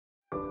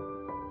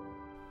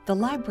The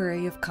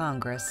Library of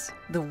Congress,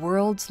 the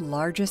world's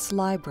largest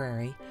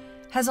library,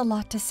 has a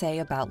lot to say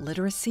about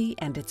literacy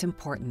and its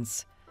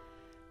importance.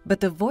 But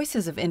the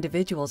voices of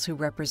individuals who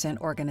represent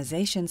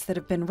organizations that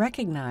have been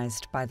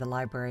recognized by the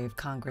Library of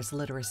Congress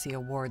Literacy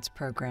Awards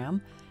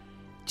program,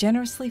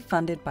 generously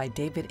funded by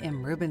David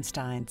M.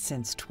 Rubenstein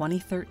since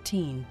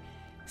 2013,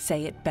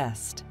 say it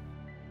best.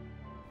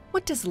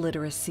 What does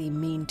literacy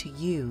mean to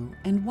you,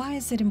 and why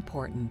is it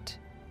important?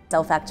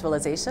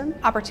 Self-actualization,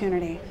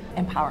 opportunity,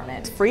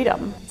 empowerment,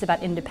 freedom. It's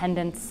about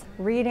independence.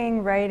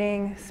 Reading,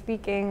 writing,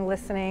 speaking,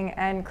 listening,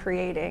 and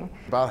creating.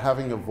 About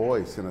having a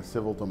voice in a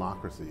civil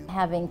democracy.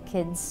 Having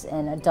kids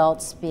and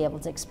adults be able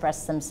to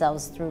express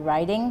themselves through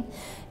writing,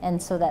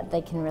 and so that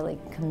they can really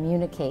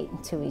communicate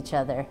to each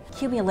other.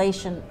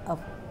 Accumulation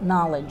of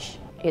knowledge.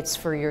 It's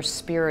for your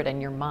spirit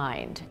and your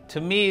mind. To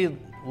me,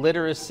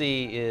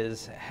 literacy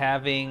is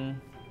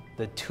having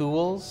the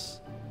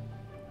tools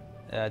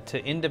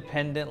to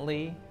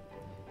independently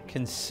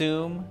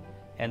consume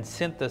and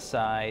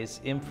synthesize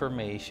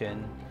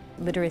information.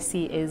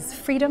 Literacy is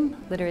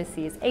freedom,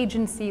 literacy is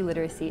agency,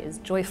 literacy is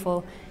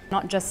joyful.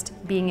 Not just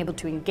being able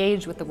to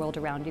engage with the world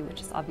around you,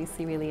 which is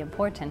obviously really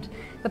important,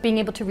 but being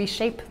able to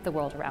reshape the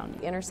world around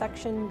you. The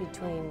intersection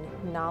between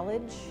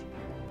knowledge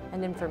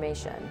and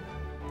information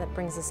that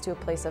brings us to a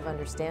place of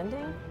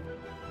understanding.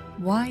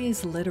 Why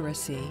is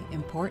literacy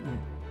important?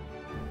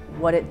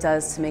 What it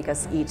does to make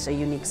us each a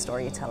unique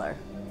storyteller.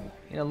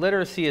 You know,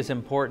 literacy is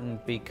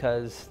important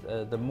because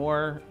the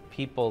more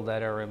people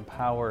that are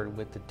empowered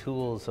with the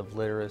tools of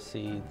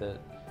literacy, the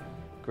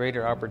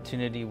greater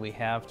opportunity we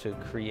have to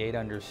create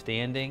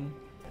understanding.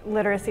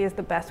 Literacy is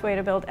the best way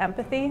to build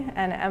empathy,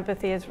 and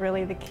empathy is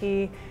really the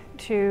key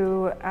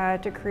to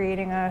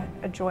creating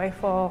a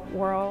joyful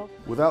world.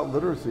 Without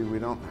literacy, we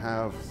don't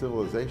have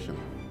civilization.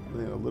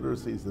 You know,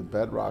 literacy is the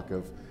bedrock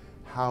of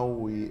how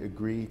we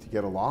agree to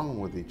get along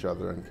with each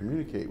other and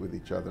communicate with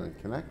each other and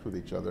connect with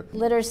each other.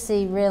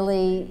 Literacy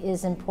really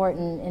is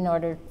important in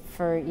order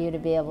for you to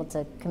be able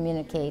to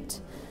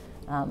communicate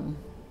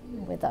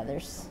with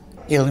others.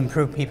 It'll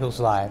improve people's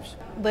lives.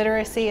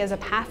 Literacy is a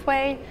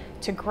pathway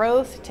to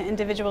growth, to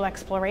individual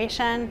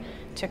exploration,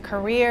 to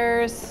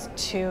careers,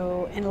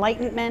 to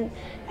enlightenment,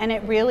 and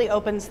it really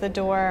opens the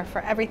door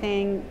for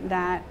everything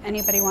that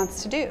anybody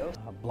wants to do.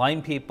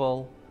 Blind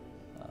people,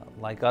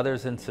 like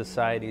others in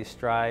society,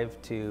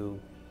 strive to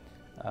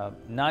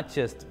not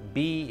just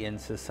be in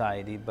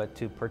society, but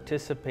to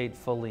participate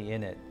fully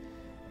in it.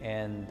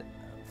 And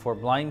for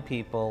blind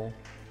people,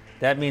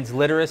 that means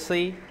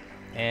literacy,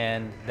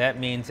 and that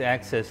means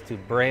access to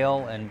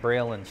Braille and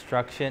Braille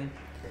instruction.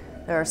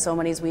 There are so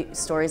many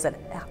stories that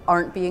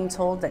aren't being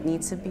told that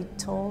need to be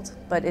told,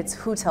 but it's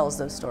who tells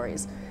those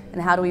stories, and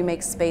how do we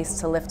make space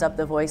to lift up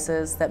the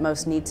voices that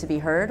most need to be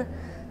heard,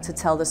 to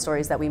tell the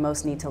stories that we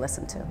most need to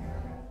listen to.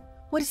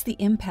 What is the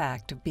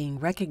impact of being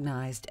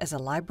recognized as a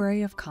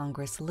Library of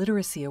Congress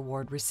Literacy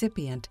Award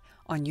recipient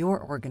on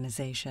your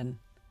organization?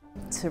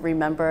 To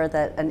remember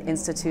that an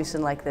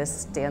institution like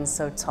this stands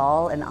so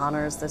tall and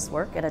honors this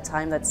work at a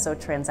time that's so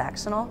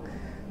transactional,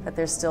 that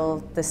there's still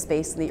the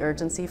space and the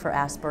urgency for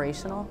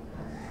aspirational.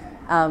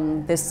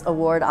 This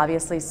award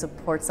obviously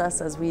supports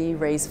us as we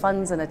raise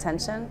funds and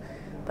attention,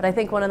 but I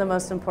think one of the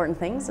most important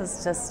things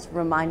is just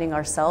reminding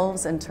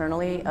ourselves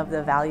internally of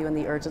the value and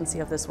the urgency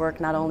of this work,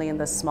 not only in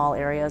the small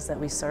areas that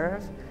we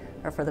serve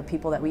or for the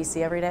people that we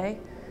see every day,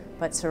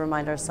 but to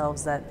remind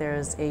ourselves that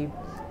there's a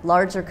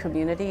larger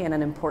community and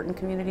an important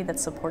community that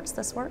supports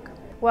this work.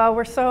 Well,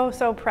 we're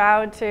so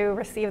proud to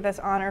receive this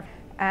honor,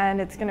 and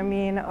it's going to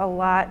mean a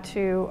lot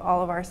to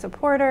all of our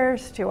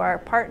supporters, to our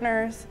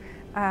partners,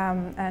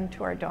 and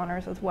to our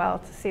donors as well,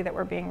 to see that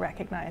we're being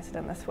recognized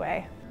in this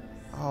way.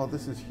 Oh,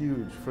 this is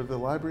huge. For the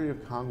Library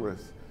of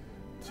Congress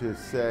to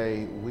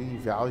say, we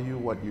value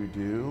what you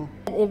do.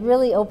 It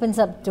really opens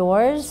up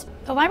doors.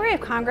 The Library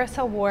of Congress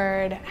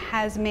Award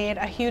has made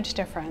a huge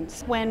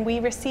difference. When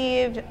we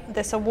received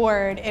this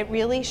award, it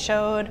really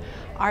showed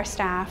our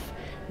staff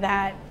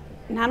that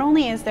not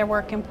only is their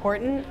work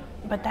important,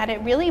 but that it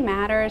really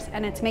matters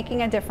and it's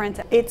making a difference.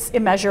 It's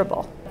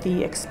immeasurable.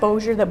 The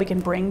exposure that we can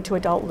bring to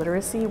adult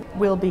literacy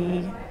will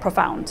be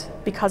profound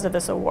because of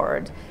this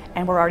award.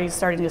 And we're already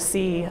starting to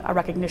see a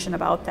recognition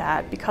about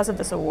that because of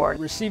this award.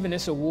 Receiving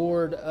this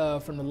award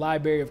from the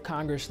Library of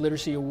Congress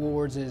Literacy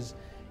Awards is,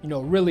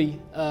 really,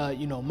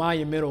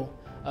 monumental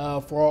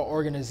for our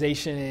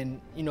organization, and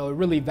it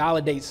really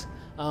validates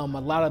a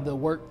lot of the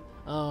work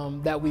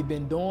that we've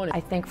been doing.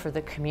 I think for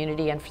the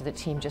community and for the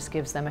team just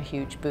gives them a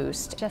huge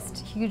boost. Just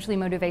hugely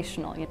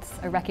motivational. It's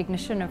a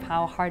recognition of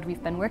how hard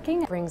we've been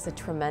working. It brings a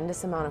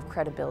tremendous amount of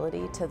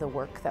credibility to the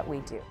work that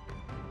we do.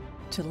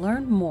 To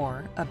learn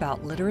more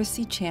about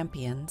literacy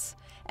champions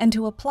and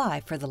to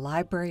apply for the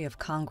Library of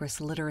Congress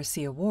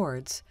Literacy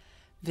Awards,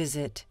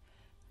 visit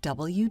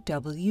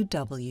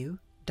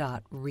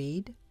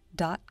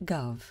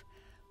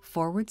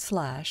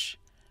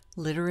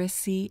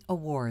www.read.gov/Literacy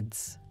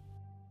Awards.